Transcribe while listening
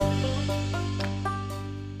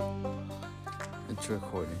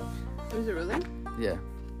recording. Is it really? Yeah.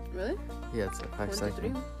 Really? Yeah, it's at 5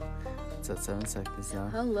 seconds. It's at 7 seconds now.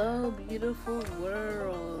 Hello, beautiful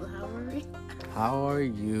world. How are we? How are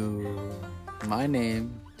you? My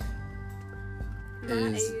name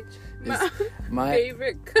is my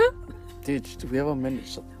favorite cup. Dude, we have a minute.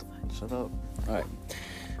 Shut up. Alright.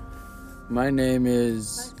 My name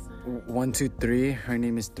is 123. Her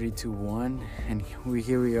name is 321. And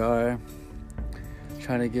here we are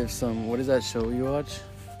trying to give some, what is that show you watch?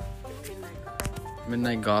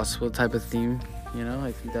 Midnight Gospel type of theme. You know,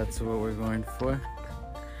 I think that's what we're going for.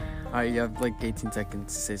 Alright, you have like 18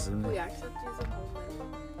 seconds to say something. We actually have to use a whole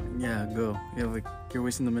minute. Yeah, go. You're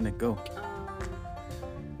wasting the minute. Go.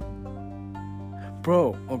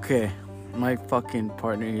 Bro, okay. My fucking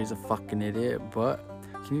partner here is a fucking idiot, but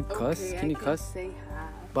can you cuss? Okay, can you cuss? Say hi.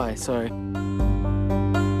 Bye, sorry.